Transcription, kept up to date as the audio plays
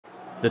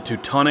The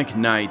Teutonic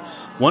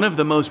Knights, one of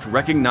the most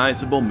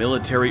recognizable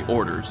military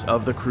orders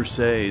of the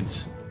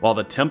Crusades. While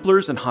the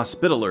Templars and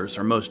Hospitallers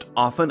are most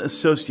often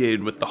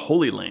associated with the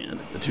Holy Land,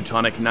 the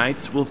Teutonic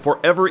Knights will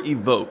forever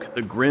evoke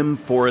the grim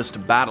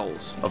forest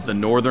battles of the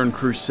Northern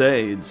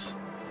Crusades.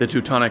 The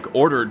Teutonic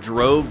Order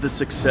drove the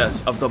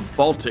success of the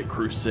Baltic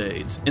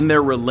Crusades in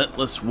their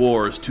relentless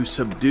wars to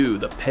subdue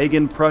the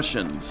pagan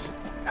Prussians.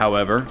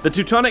 However, the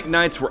Teutonic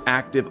Knights were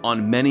active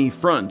on many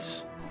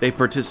fronts. They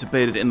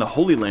participated in the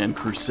Holy Land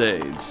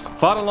Crusades,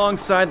 fought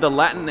alongside the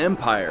Latin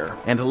Empire,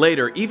 and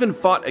later even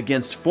fought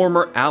against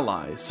former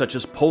allies such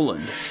as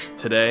Poland.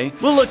 Today,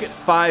 we'll look at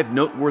 5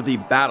 noteworthy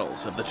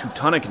battles of the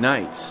Teutonic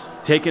Knights,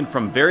 taken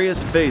from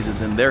various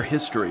phases in their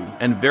history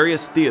and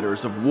various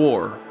theaters of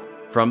war.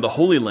 From the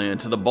Holy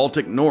Land to the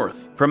Baltic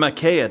North, from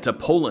Achaea to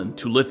Poland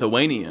to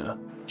Lithuania.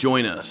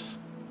 Join us.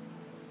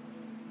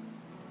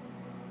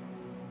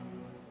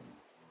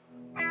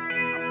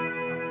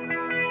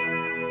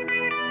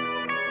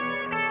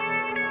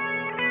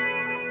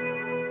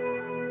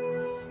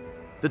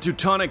 The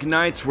Teutonic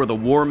Knights were the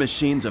war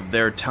machines of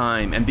their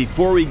time, and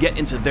before we get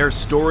into their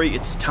story,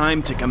 it's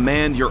time to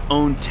command your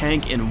own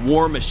tank in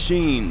War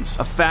Machines,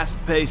 a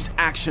fast-paced,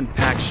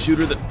 action-packed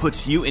shooter that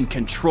puts you in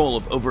control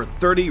of over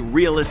 30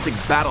 realistic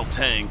battle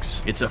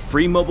tanks. It's a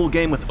free mobile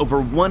game with over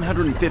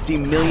 150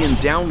 million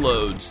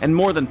downloads and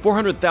more than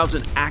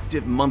 400,000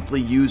 active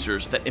monthly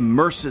users that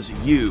immerses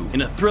you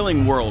in a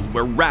thrilling world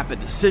where rapid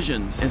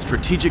decisions and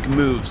strategic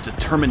moves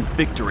determine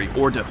victory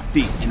or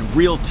defeat in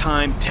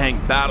real-time tank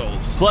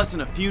battles. Plus,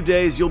 in a few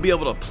days, you'll be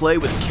able to play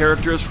with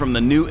characters from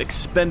the new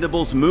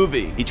Expendables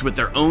movie, each with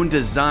their own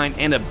design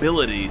and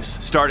abilities.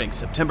 Starting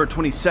September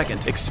 22nd,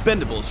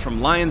 Expendables from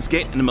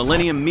Lionsgate and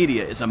Millennium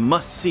Media is a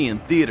must-see in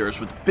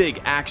theaters with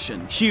big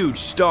action, huge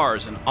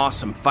stars, and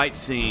awesome fight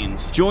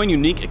scenes. Join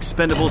unique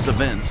Expendables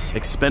events.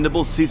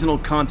 Expendables seasonal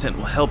content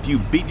will help you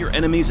beat your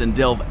enemies and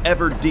delve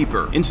ever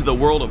deeper into the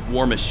world of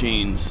War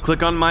Machines.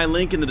 Click on my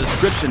link in the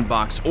description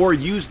box or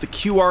use the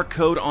QR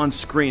code on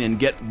screen and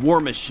get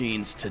War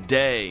Machines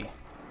today.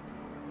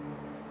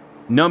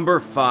 Number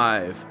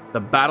 5. The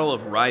Battle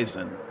of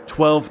Ryazan,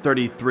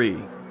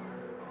 1233.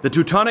 The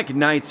Teutonic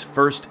Knights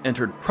first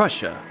entered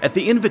Prussia at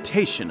the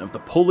invitation of the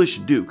Polish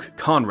Duke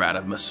Conrad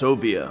of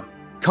Masovia.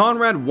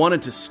 Conrad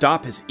wanted to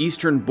stop his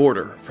eastern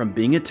border from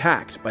being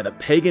attacked by the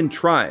pagan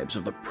tribes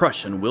of the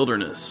Prussian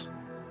wilderness.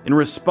 In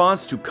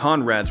response to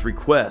Conrad's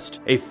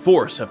request, a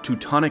force of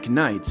Teutonic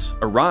Knights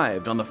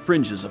arrived on the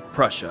fringes of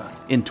Prussia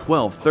in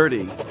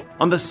 1230.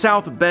 On the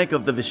south bank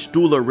of the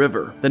Vistula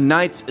River, the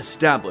Knights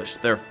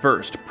established their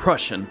first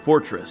Prussian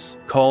fortress,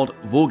 called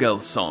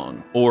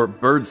Vogelsong, or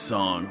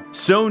Birdsong,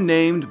 so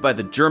named by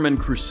the German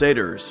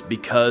Crusaders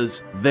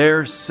because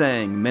there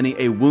sang many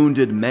a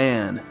wounded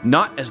man,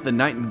 not as the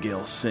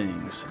nightingale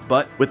sings,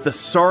 but with the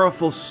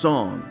sorrowful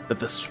song that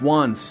the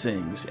swan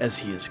sings as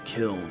he is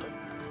killed.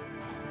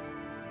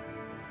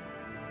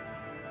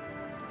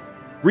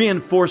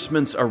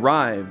 Reinforcements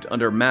arrived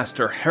under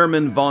Master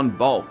Hermann von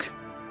Balk.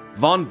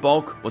 Von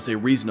Balk was a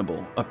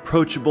reasonable,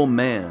 approachable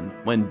man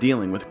when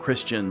dealing with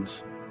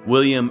Christians.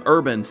 William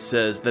Urban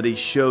says that he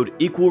showed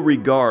equal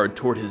regard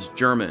toward his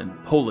German,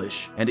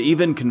 Polish, and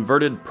even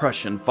converted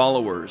Prussian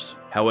followers.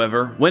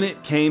 However, when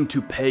it came to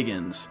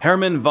pagans,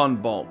 Hermann von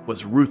Balk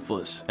was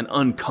ruthless and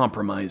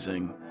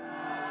uncompromising.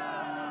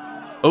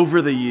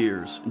 Over the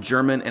years,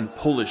 German and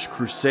Polish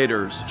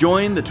crusaders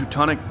joined the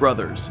Teutonic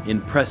Brothers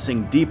in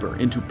pressing deeper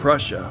into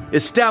Prussia,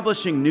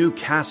 establishing new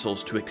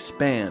castles to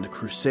expand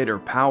crusader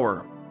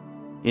power.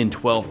 In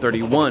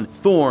 1231,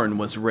 Thorn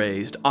was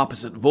raised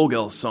opposite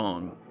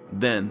Vogelsong.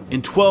 Then,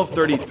 in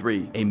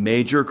 1233, a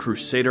major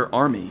crusader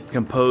army,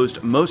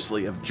 composed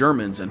mostly of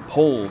Germans and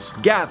Poles,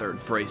 gathered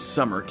for a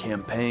summer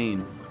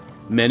campaign.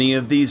 Many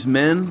of these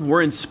men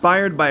were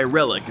inspired by a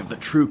relic of the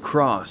True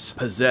Cross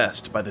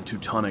possessed by the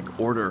Teutonic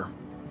Order.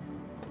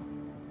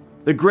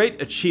 The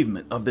great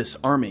achievement of this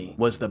army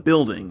was the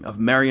building of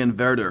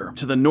Marienwerder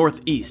to the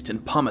northeast in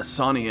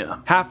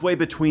Pomerania, halfway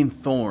between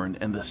Thorn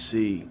and the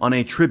sea, on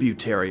a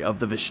tributary of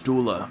the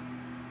Vistula.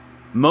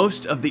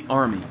 Most of the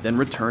army then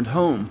returned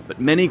home,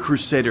 but many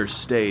crusaders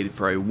stayed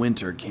for a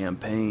winter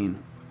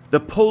campaign. The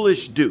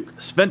Polish Duke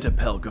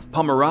Sventopelk of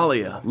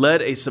Pomerania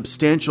led a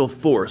substantial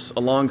force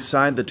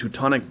alongside the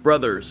Teutonic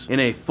Brothers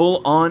in a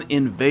full-on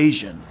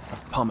invasion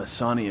of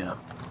Pomerania.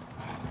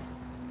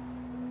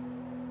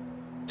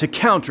 To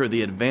counter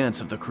the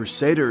advance of the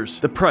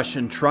Crusaders, the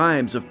Prussian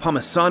tribes of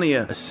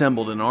Pomerania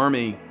assembled an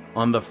army.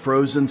 On the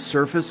frozen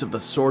surface of the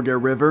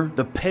Sorge River,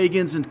 the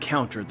pagans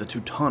encountered the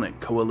Teutonic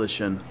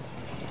coalition.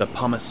 The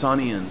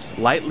Pomeranians,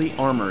 lightly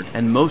armored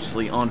and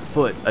mostly on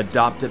foot,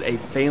 adopted a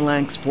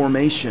phalanx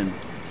formation.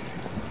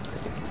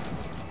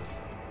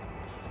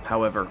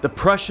 However, the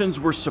Prussians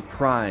were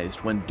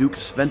surprised when Duke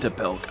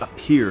Sventopelk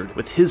appeared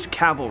with his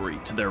cavalry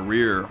to their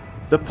rear.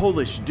 The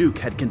Polish Duke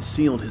had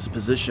concealed his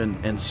position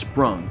and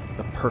sprung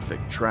the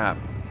perfect trap.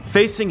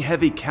 Facing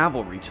heavy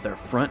cavalry to their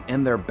front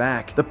and their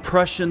back, the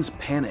Prussians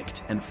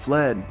panicked and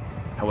fled.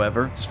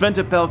 However,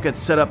 Sventopelk had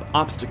set up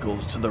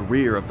obstacles to the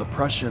rear of the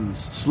Prussians,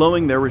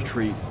 slowing their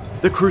retreat.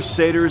 The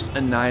Crusaders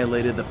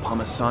annihilated the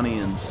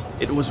Pomeranians.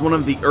 It was one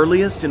of the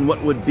earliest in what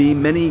would be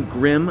many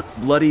grim,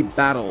 bloody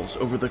battles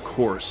over the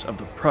course of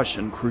the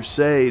Prussian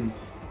Crusade.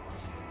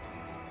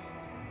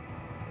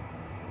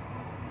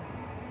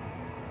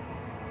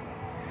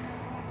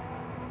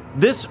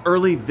 This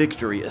early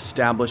victory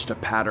established a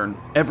pattern.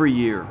 Every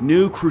year,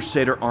 new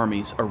Crusader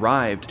armies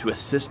arrived to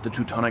assist the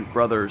Teutonic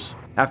brothers.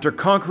 After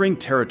conquering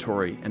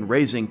territory and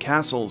razing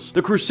castles,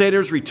 the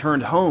Crusaders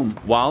returned home,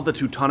 while the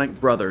Teutonic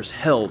brothers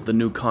held the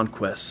new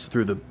conquests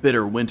through the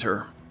bitter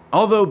winter.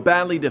 Although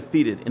badly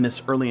defeated in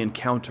this early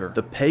encounter,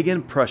 the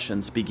pagan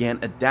Prussians began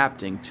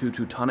adapting to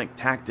Teutonic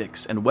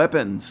tactics and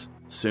weapons.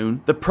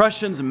 Soon, the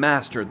Prussians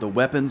mastered the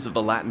weapons of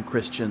the Latin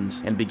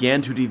Christians and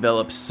began to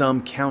develop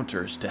some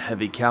counters to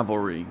heavy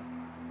cavalry.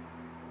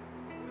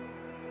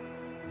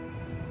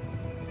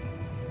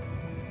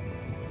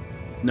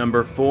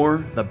 Number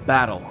 4, the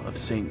Battle of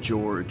St.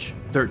 George,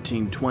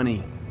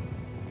 1320.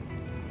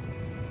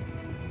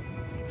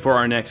 For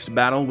our next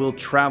battle, we'll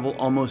travel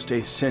almost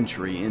a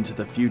century into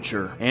the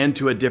future, and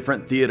to a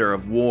different theater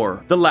of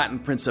war, the Latin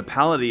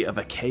Principality of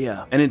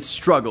Achaea, and its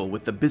struggle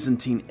with the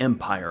Byzantine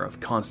Empire of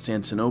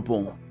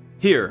Constantinople.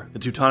 Here, the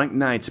Teutonic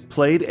Knights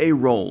played a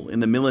role in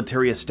the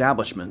military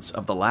establishments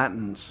of the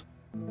Latins.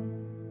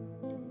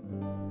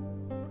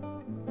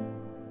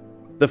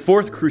 The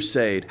Fourth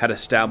Crusade had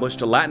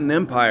established a Latin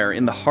empire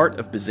in the heart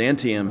of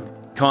Byzantium.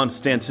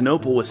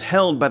 Constantinople was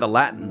held by the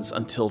Latins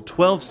until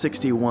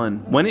 1261,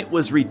 when it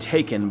was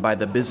retaken by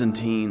the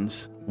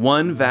Byzantines.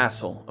 One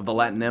vassal of the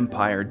Latin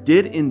Empire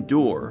did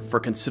endure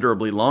for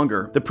considerably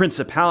longer, the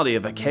Principality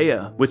of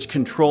Achaea, which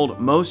controlled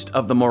most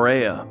of the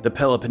Morea, the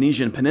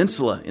Peloponnesian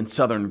Peninsula in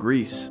southern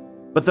Greece.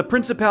 But the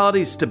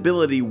Principality's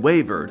stability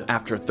wavered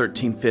after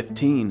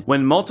 1315,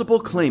 when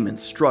multiple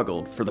claimants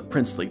struggled for the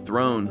princely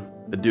throne.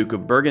 The Duke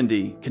of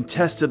Burgundy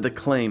contested the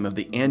claim of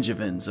the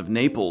Angevins of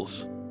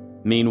Naples.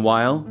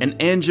 Meanwhile, an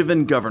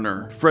Angevin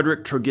governor,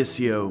 Frederick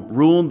Trogisio,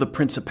 ruled the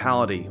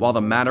principality while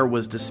the matter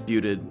was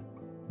disputed.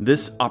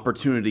 This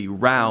opportunity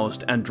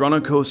roused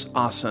Andronikos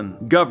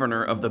Asen,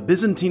 governor of the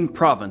Byzantine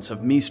province of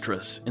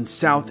Mistras in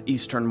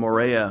southeastern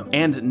Morea,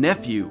 and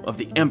nephew of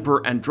the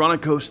Emperor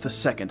Andronikos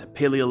II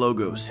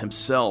Paleologos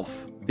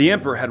himself. The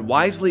emperor had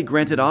wisely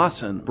granted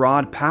Asen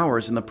broad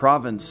powers in the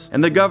province,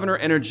 and the governor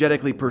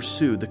energetically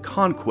pursued the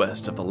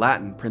conquest of the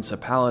Latin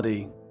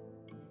principality.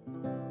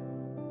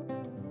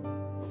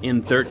 In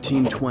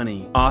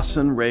 1320,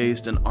 Asen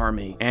raised an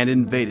army and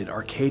invaded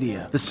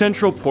Arcadia, the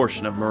central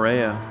portion of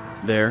Morea.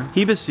 There,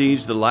 he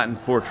besieged the Latin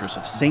fortress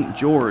of St.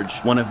 George,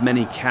 one of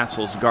many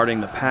castles guarding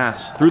the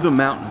pass through the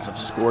mountains of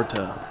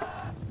Scorta.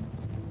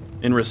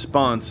 In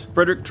response,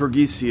 Frederick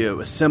Trogisio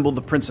assembled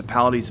the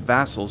principality's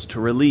vassals to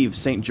relieve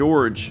St.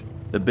 George.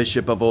 The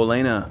Bishop of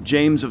Olena,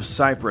 James of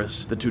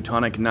Cyprus, the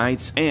Teutonic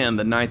Knights, and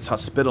the Knights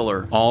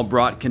Hospitaller all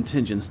brought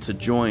contingents to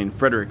join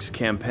Frederick's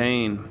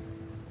campaign.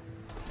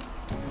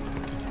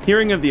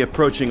 Hearing of the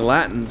approaching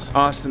Latins,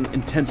 Asen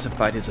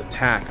intensified his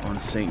attack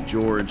on St.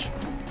 George.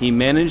 He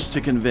managed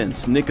to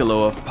convince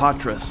Nicolaus of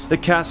Patras, the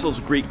castle's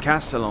Greek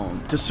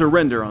castellan, to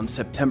surrender on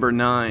September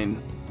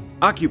 9.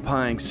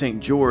 Occupying St.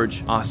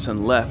 George,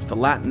 Asen left the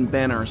Latin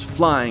banners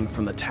flying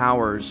from the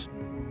towers.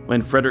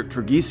 When Frederick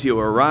Trogisio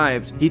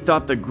arrived, he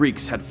thought the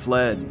Greeks had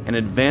fled and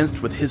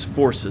advanced with his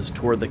forces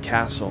toward the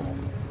castle.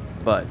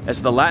 But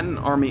as the Latin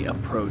army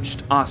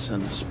approached,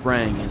 Asen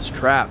sprang his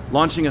trap,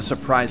 launching a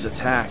surprise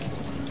attack.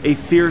 A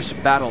fierce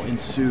battle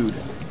ensued.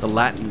 The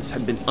Latins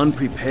had been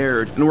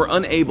unprepared and were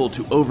unable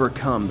to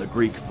overcome the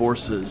Greek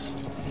forces.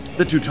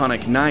 The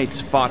Teutonic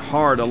Knights fought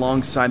hard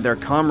alongside their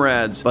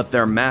comrades, but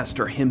their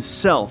master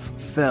himself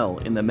fell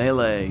in the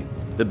melee.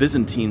 The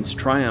Byzantines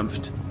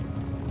triumphed.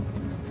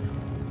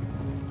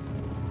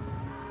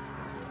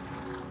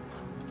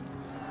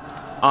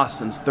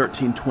 Asen's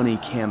 1320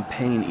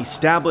 campaign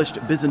established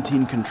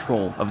Byzantine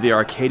control of the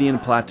Arcadian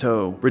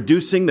plateau,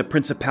 reducing the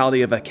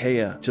Principality of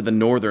Achaea to the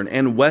northern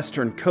and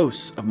western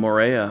coasts of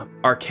Morea.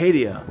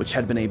 Arcadia, which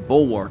had been a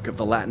bulwark of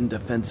the Latin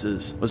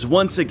defenses, was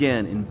once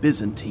again in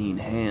Byzantine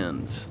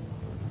hands.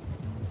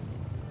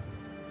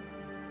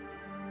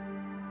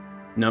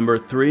 Number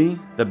 3,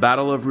 the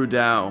Battle of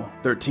Rudau,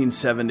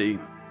 1370.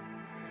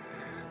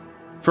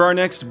 For our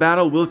next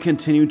battle, we'll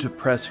continue to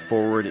press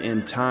forward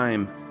in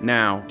time.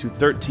 Now, to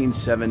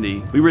 1370,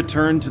 we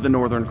return to the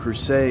Northern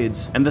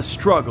Crusades and the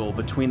struggle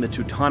between the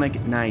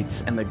Teutonic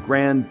Knights and the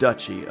Grand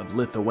Duchy of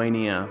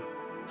Lithuania.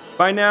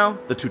 By now,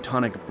 the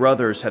Teutonic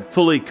brothers had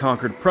fully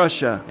conquered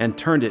Prussia and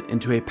turned it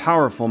into a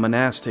powerful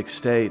monastic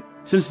state.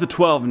 Since the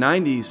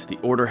 1290s, the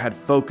order had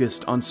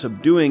focused on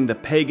subduing the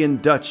pagan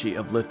Duchy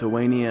of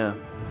Lithuania.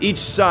 Each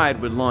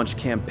side would launch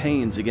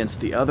campaigns against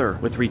the other,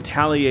 with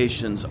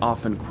retaliations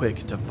often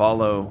quick to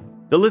follow.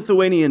 The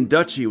Lithuanian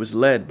Duchy was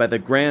led by the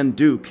Grand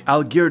Duke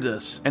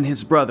Algirdas and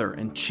his brother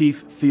and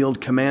chief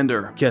field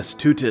commander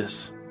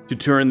Kęstutis. To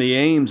turn the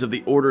aims of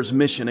the Order's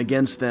mission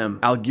against them,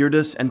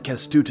 Algirdas and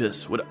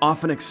Kęstutis would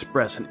often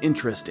express an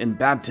interest in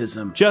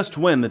baptism just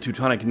when the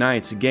Teutonic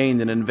Knights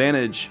gained an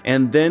advantage,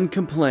 and then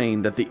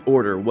complain that the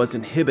Order was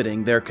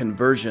inhibiting their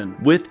conversion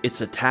with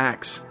its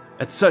attacks.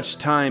 At such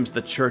times,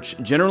 the church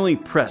generally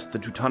pressed the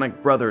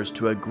Teutonic brothers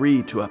to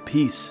agree to a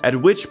peace, at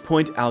which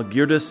point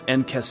Algirdas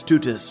and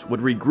Kęstutis would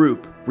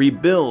regroup,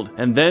 rebuild,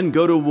 and then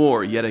go to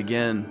war yet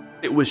again.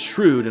 It was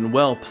shrewd and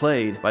well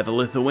played by the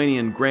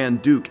Lithuanian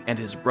Grand Duke and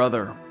his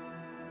brother.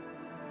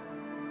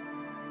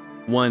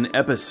 One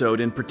episode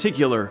in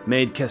particular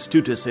made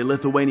Kęstutis a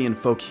Lithuanian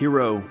folk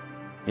hero.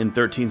 In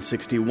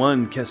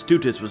 1361,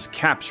 Kęstutis was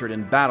captured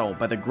in battle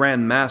by the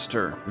Grand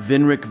Master,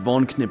 Vinrik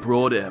von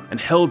Kniprode, and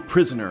held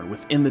prisoner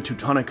within the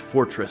Teutonic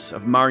fortress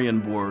of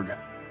Marienburg.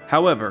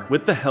 However,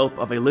 with the help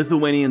of a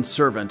Lithuanian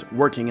servant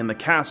working in the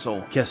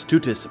castle,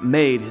 Kęstutis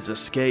made his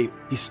escape.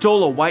 He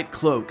stole a white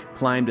cloak,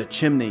 climbed a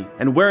chimney,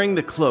 and wearing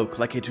the cloak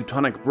like a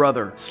Teutonic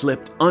brother,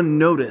 slipped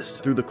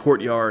unnoticed through the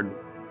courtyard.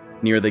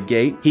 Near the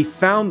gate, he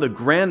found the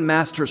Grand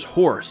Master's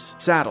horse,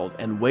 saddled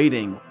and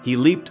waiting. He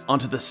leaped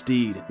onto the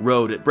steed,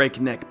 rode at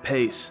breakneck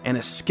pace, and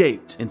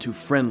escaped into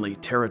friendly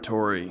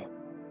territory.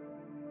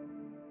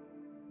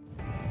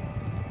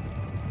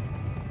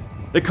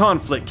 The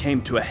conflict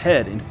came to a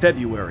head in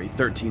February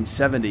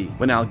 1370,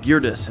 when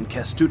Algirdas and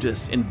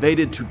Kęstutis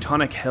invaded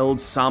Teutonic-held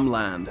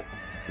Samland.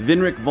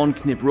 Vinrik von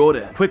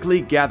Kniprode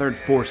quickly gathered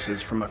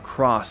forces from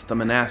across the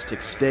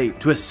monastic state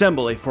to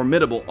assemble a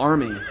formidable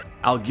army.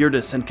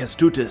 Algirdas and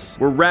Kęstutis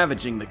were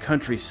ravaging the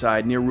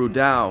countryside near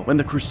Rudau when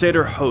the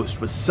Crusader host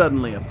was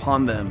suddenly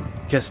upon them.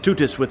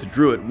 Kęstutis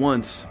withdrew at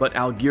once, but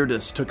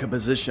Algirdas took a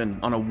position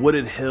on a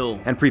wooded hill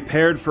and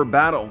prepared for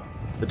battle.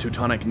 The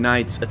Teutonic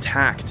Knights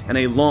attacked, and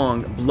a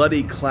long,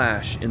 bloody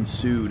clash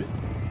ensued.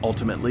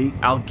 Ultimately,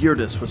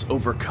 Algirdas was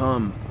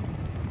overcome.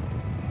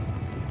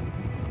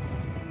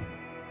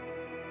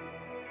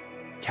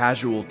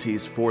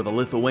 Casualties for the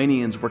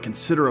Lithuanians were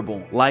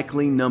considerable,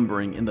 likely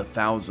numbering in the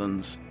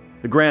thousands.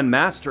 The Grand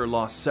Master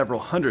lost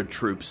several hundred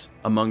troops,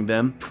 among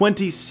them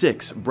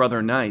 26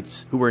 brother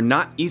knights, who were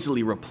not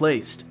easily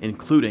replaced,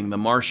 including the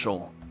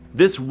Marshal.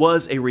 This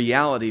was a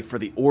reality for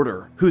the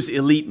Order, whose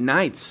elite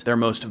knights, their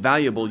most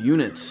valuable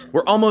units,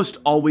 were almost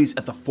always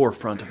at the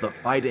forefront of the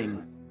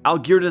fighting.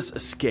 Algirdas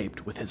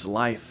escaped with his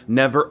life,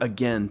 never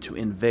again to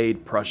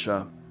invade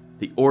Prussia.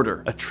 The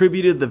Order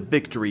attributed the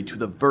victory to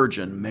the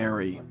Virgin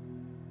Mary.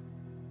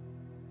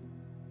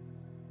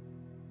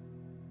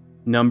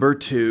 Number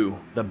 2.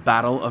 The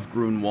Battle of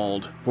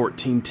Grunwald,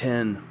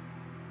 1410.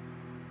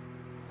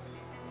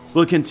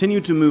 We'll continue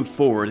to move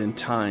forward in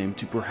time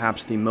to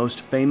perhaps the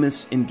most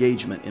famous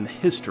engagement in the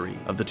history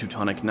of the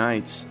Teutonic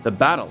Knights, the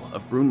Battle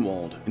of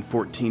Grunwald in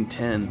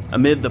 1410,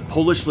 amid the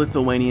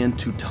Polish-Lithuanian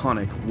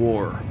Teutonic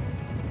War.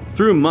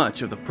 Through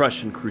much of the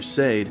Prussian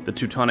Crusade, the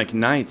Teutonic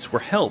Knights were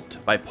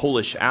helped by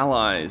Polish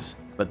allies.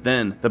 But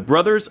then, the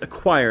brothers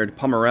acquired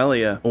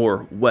Pomerania,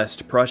 or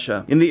West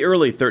Prussia, in the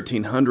early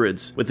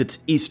 1300s, with its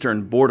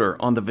eastern border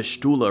on the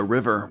Vistula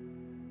River.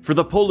 For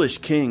the Polish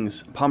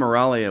kings,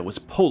 Pomerania was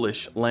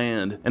Polish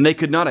land, and they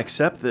could not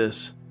accept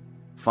this.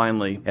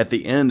 Finally, at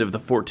the end of the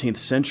 14th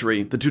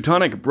century, the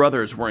Teutonic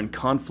brothers were in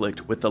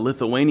conflict with the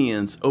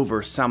Lithuanians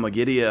over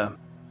Samogitia.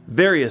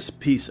 Various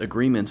peace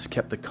agreements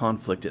kept the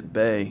conflict at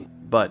bay,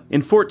 but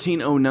in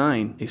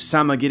 1409, a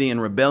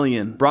Samogitian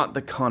rebellion brought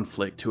the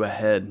conflict to a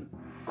head.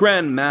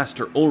 Grand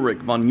Master Ulrich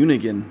von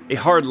Unigen, a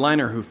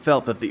hardliner who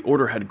felt that the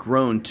Order had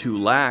grown too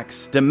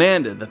lax,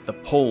 demanded that the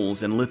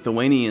Poles and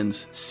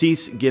Lithuanians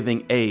cease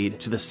giving aid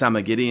to the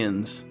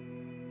Samogitians.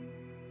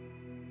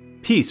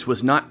 Peace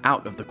was not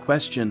out of the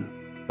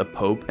question. The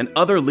Pope and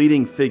other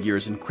leading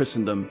figures in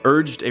Christendom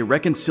urged a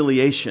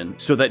reconciliation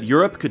so that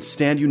Europe could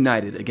stand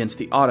united against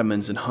the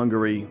Ottomans in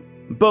Hungary.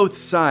 Both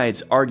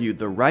sides argued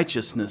the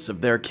righteousness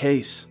of their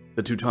case.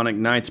 The Teutonic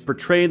Knights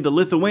portrayed the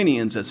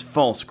Lithuanians as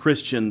false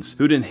Christians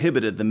who'd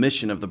inhibited the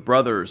mission of the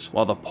brothers,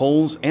 while the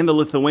Poles and the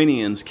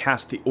Lithuanians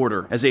cast the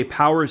Order as a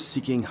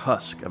power-seeking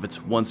husk of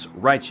its once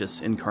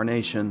righteous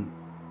incarnation.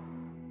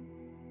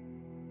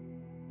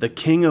 The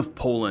King of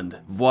Poland,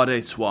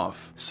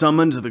 Władysław,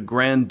 summoned the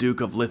Grand Duke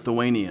of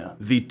Lithuania,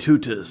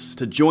 Vytautas,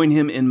 to join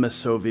him in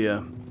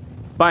Masovia.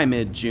 By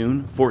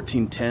mid-June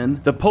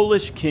 1410, the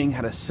Polish king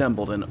had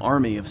assembled an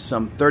army of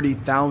some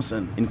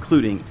 30,000,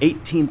 including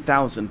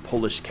 18,000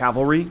 Polish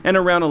cavalry and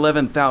around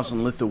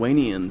 11,000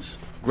 Lithuanians.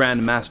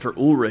 Grand Master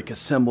Ulrich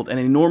assembled an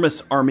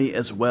enormous army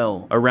as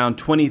well, around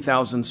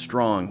 20,000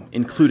 strong,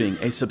 including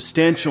a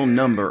substantial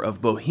number of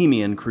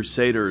Bohemian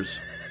crusaders.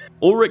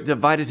 Ulrich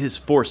divided his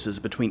forces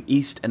between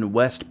East and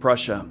West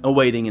Prussia,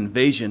 awaiting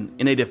invasion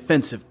in a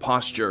defensive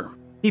posture.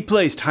 He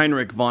placed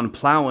Heinrich von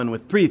Plauen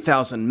with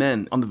 3,000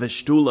 men on the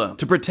Vistula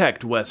to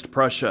protect West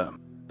Prussia.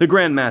 The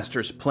Grand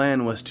Master's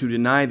plan was to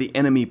deny the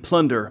enemy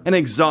plunder and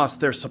exhaust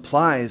their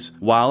supplies,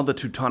 while the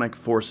Teutonic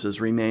forces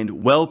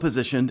remained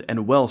well-positioned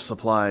and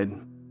well-supplied.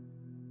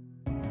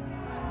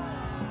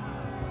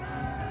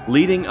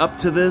 Leading up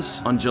to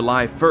this, on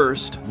July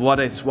 1st,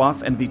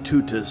 Władysław and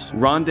Vytautas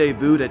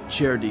rendezvoused at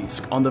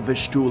Cherdisk on the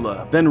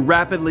Vistula, then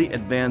rapidly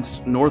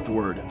advanced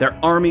northward, their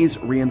armies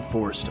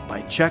reinforced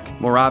by Czech,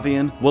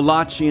 Moravian,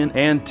 Wallachian,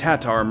 and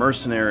Tatar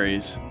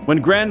mercenaries.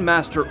 When Grand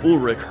Master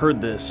Ulrich heard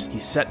this, he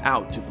set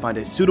out to find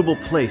a suitable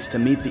place to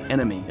meet the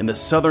enemy in the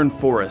southern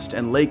forest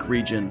and lake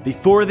region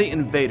before the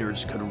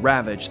invaders could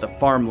ravage the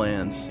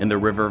farmlands in the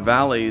river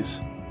valleys.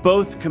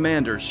 Both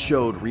commanders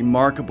showed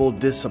remarkable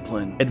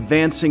discipline,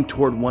 advancing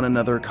toward one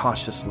another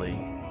cautiously.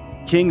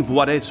 King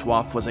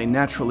Władysław was a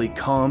naturally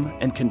calm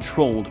and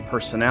controlled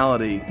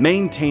personality,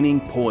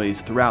 maintaining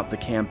poise throughout the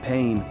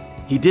campaign.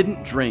 He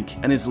didn't drink,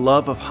 and his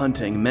love of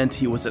hunting meant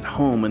he was at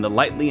home in the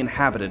lightly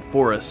inhabited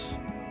forests.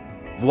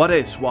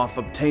 Władysław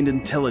obtained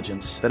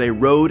intelligence that a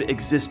road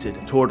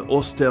existed toward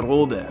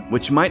Osterode,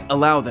 which might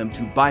allow them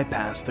to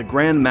bypass the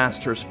Grand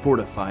Master's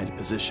fortified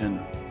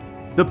position.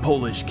 The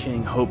Polish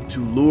king hoped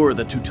to lure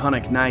the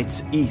Teutonic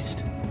Knights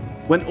east.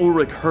 When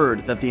Ulrich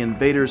heard that the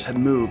invaders had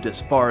moved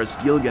as far as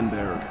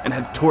Gilgenberg and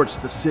had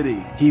torched the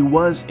city, he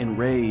was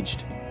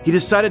enraged. He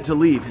decided to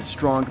leave his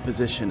strong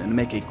position and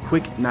make a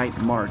quick night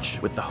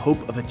march with the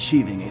hope of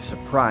achieving a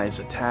surprise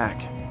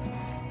attack.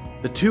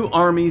 The two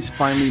armies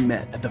finally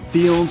met at the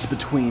fields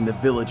between the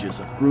villages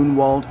of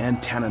Grunwald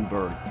and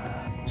Tannenberg.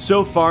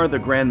 So far, the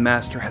Grand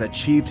Master had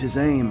achieved his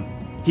aim.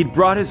 He'd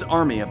brought his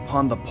army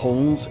upon the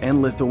Poles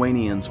and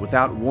Lithuanians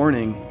without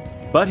warning,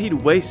 but he'd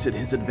wasted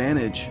his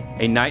advantage.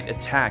 A night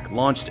attack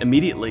launched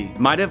immediately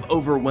might have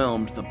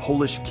overwhelmed the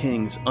Polish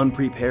king's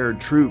unprepared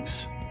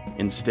troops.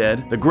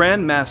 Instead, the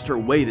Grand Master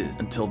waited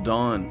until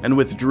dawn and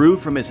withdrew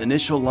from his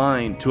initial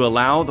line to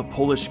allow the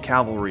Polish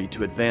cavalry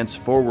to advance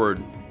forward.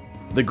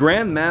 The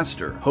Grand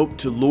Master hoped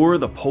to lure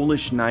the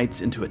Polish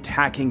knights into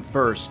attacking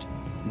first,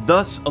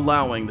 thus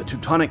allowing the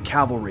Teutonic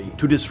cavalry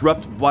to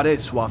disrupt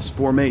Władysław's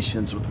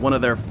formations with one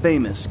of their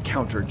famous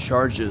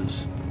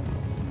counter-charges.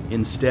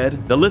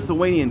 Instead, the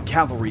Lithuanian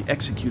cavalry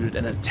executed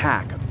an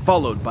attack,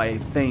 followed by a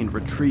feigned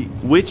retreat,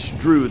 which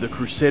drew the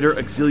Crusader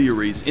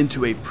auxiliaries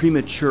into a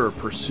premature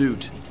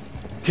pursuit.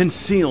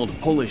 Concealed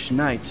Polish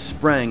knights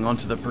sprang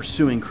onto the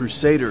pursuing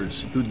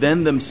Crusaders, who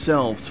then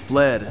themselves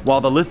fled, while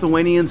the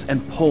Lithuanians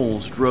and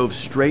Poles drove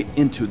straight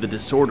into the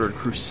disordered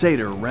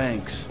Crusader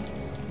ranks.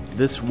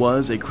 This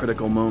was a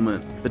critical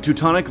moment. The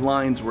Teutonic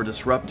lines were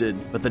disrupted,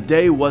 but the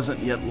day wasn't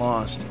yet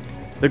lost.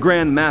 The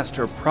Grand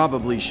Master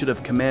probably should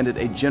have commanded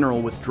a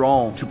general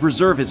withdrawal to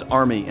preserve his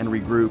army and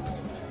regroup.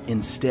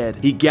 Instead,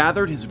 he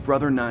gathered his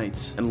brother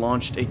knights and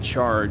launched a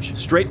charge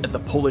straight at the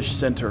Polish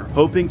center,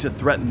 hoping to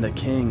threaten the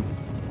king.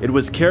 It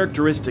was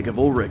characteristic of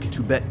Ulrich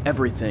to bet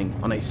everything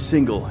on a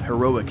single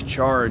heroic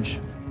charge.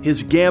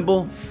 His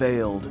gamble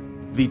failed.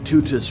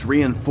 Vytautas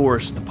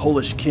reinforced the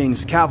Polish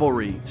king's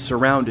cavalry,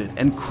 surrounded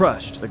and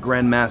crushed the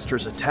Grand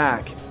Master's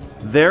attack.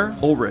 There,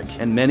 Ulrich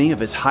and many of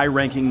his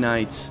high-ranking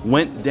knights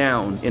went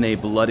down in a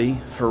bloody,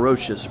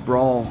 ferocious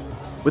brawl.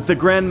 With the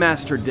Grand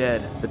Master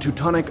dead, the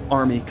Teutonic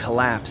army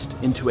collapsed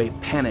into a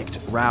panicked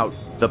rout.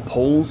 The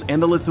Poles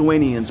and the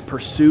Lithuanians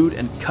pursued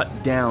and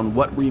cut down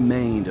what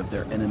remained of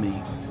their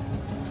enemy.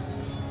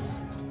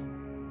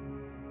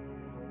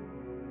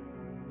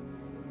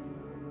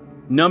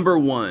 Number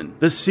 1.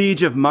 The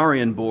Siege of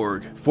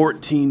Marienborg,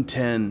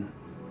 1410.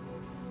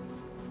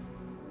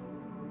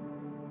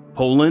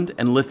 Poland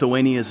and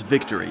Lithuania's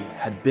victory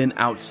had been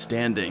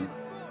outstanding.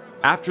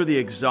 After the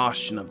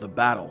exhaustion of the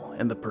battle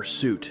and the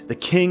pursuit, the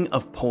King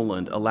of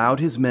Poland allowed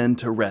his men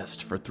to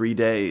rest for 3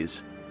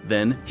 days.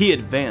 Then he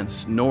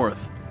advanced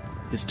north.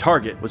 His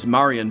target was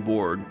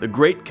Marienborg, the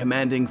great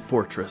commanding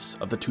fortress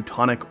of the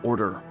Teutonic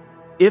Order.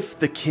 If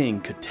the king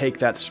could take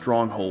that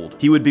stronghold,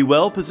 he would be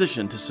well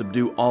positioned to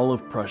subdue all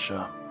of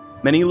Prussia.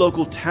 Many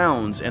local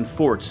towns and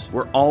forts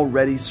were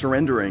already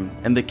surrendering,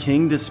 and the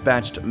king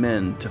dispatched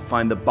men to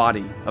find the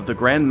body of the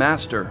Grand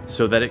Master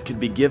so that it could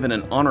be given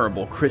an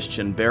honorable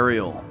Christian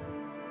burial.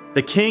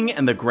 The king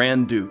and the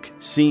Grand Duke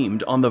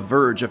seemed on the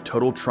verge of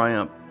total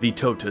triumph.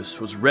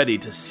 Vytautas was ready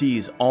to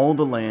seize all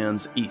the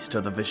lands east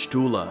of the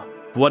Vistula.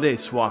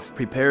 Władysław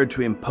prepared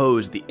to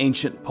impose the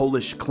ancient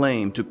Polish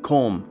claim to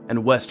Kulm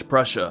and West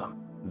Prussia.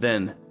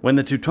 Then, when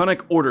the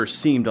Teutonic Order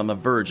seemed on the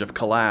verge of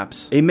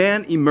collapse, a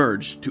man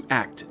emerged to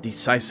act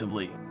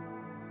decisively.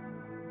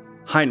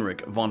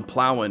 Heinrich von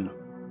Plauen.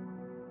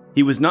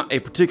 He was not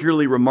a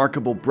particularly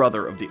remarkable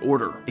brother of the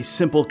Order, a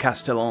simple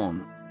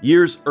Castellan.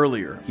 Years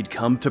earlier, he'd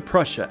come to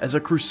Prussia as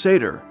a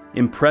crusader.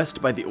 Impressed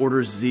by the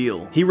Order's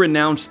zeal, he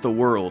renounced the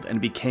world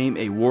and became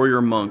a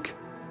warrior monk.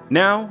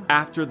 Now,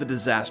 after the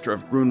disaster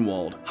of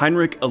Grunwald,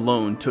 Heinrich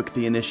alone took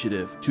the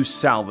initiative to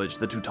salvage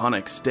the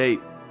Teutonic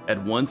state.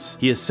 At once,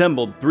 he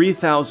assembled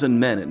 3,000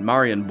 men at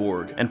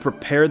Marienborg and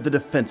prepared the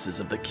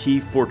defenses of the key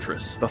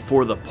fortress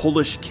before the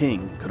Polish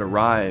king could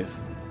arrive.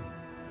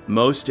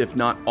 Most, if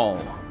not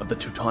all, of the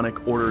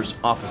Teutonic Order's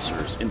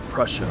officers in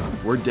Prussia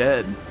were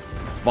dead.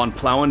 Von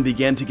Plauen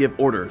began to give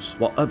orders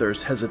while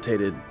others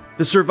hesitated.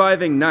 The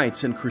surviving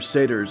knights and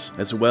crusaders,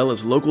 as well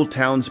as local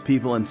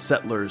townspeople and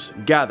settlers,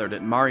 gathered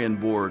at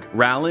Marienborg,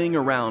 rallying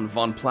around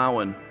von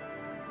Plauen.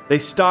 They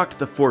stocked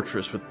the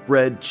fortress with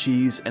bread,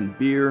 cheese, and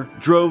beer,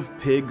 drove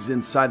pigs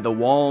inside the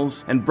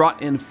walls, and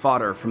brought in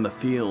fodder from the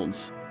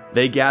fields.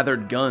 They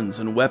gathered guns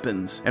and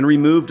weapons, and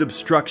removed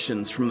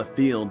obstructions from the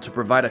field to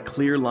provide a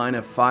clear line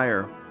of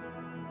fire.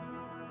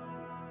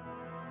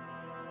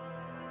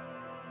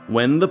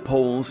 When the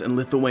Poles and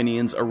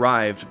Lithuanians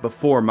arrived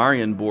before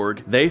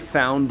Marienburg, they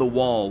found the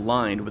wall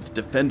lined with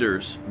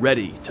defenders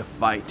ready to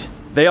fight.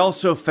 They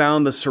also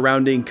found the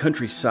surrounding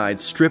countryside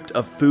stripped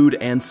of food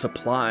and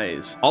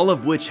supplies, all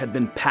of which had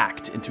been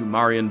packed into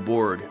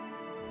Marienburg.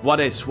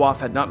 Władysław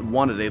had not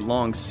wanted a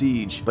long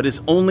siege, but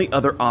his only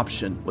other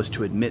option was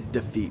to admit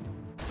defeat.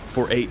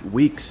 For 8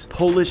 weeks,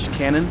 Polish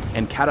cannon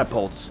and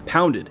catapults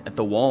pounded at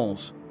the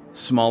walls.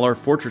 Smaller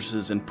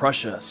fortresses in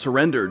Prussia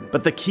surrendered,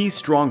 but the key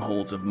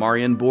strongholds of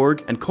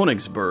Marienburg and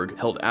Königsberg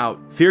held out,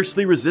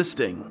 fiercely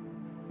resisting.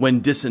 When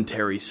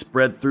dysentery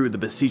spread through the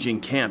besieging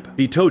camp,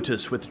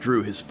 Vytautas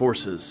withdrew his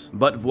forces,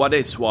 but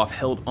Władysław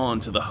held on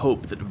to the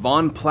hope that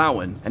von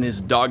Plauen and his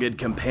dogged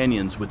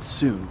companions would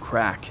soon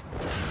crack.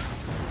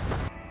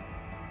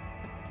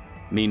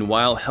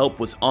 Meanwhile, help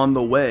was on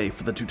the way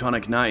for the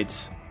Teutonic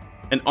Knights.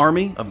 An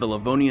army of the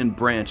Livonian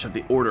branch of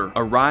the order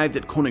arrived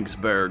at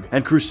Königsberg,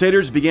 and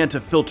crusaders began to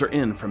filter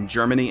in from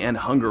Germany and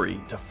Hungary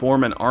to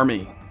form an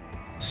army.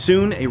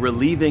 Soon, a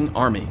relieving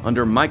army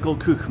under Michael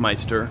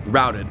Kuchmeister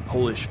routed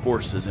Polish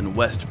forces in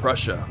West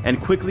Prussia and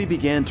quickly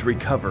began to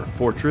recover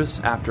fortress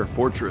after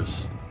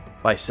fortress.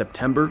 By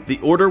September, the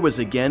order was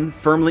again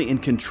firmly in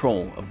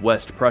control of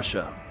West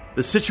Prussia.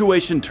 The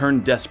situation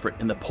turned desperate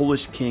in the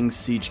Polish king's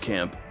siege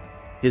camp.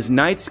 His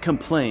knights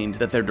complained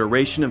that their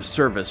duration of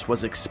service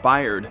was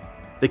expired.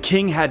 The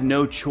king had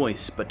no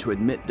choice but to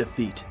admit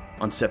defeat.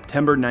 On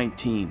September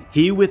 19,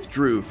 he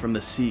withdrew from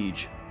the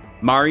siege.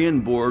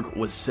 Marienburg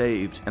was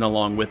saved, and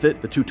along with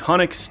it, the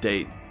Teutonic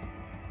state.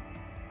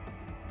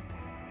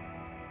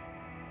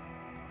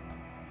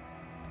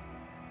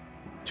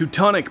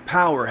 Teutonic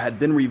power had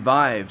been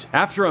revived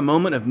after a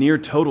moment of near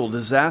total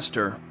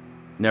disaster.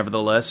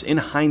 Nevertheless, in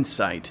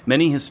hindsight,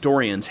 many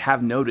historians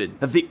have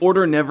noted that the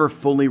order never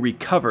fully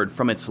recovered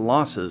from its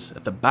losses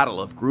at the Battle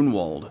of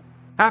Grunwald.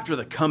 After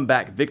the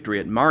comeback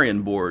victory at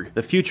Marienburg,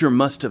 the future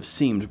must have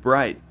seemed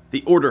bright.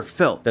 The order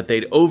felt that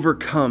they'd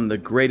overcome the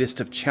greatest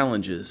of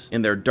challenges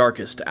in their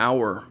darkest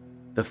hour.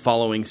 The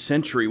following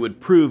century would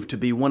prove to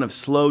be one of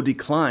slow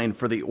decline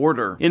for the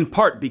order, in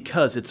part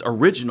because its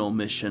original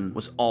mission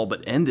was all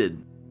but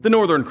ended. The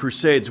Northern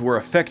Crusades were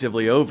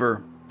effectively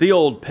over. The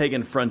old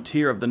pagan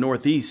frontier of the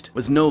Northeast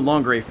was no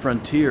longer a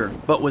frontier,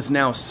 but was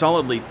now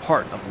solidly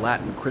part of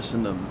Latin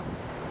Christendom.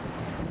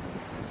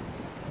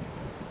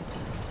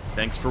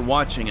 Thanks for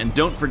watching, and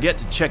don't forget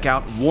to check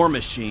out War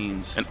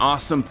Machines, an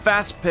awesome,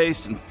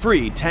 fast-paced, and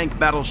free tank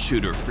battle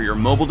shooter for your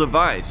mobile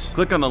device.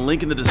 Click on the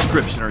link in the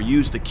description or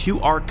use the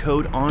QR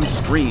code on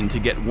screen to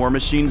get War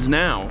Machines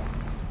now.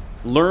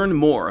 Learn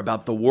more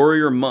about the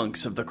warrior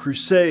monks of the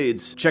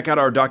Crusades. Check out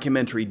our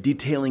documentary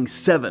detailing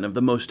 7 of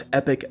the most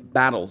epic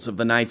battles of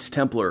the Knights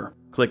Templar.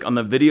 Click on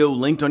the video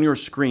linked on your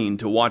screen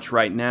to watch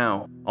right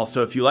now.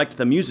 Also, if you liked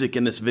the music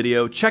in this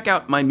video, check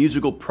out my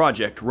musical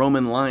project,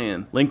 Roman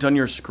Lion, linked on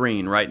your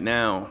screen right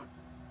now.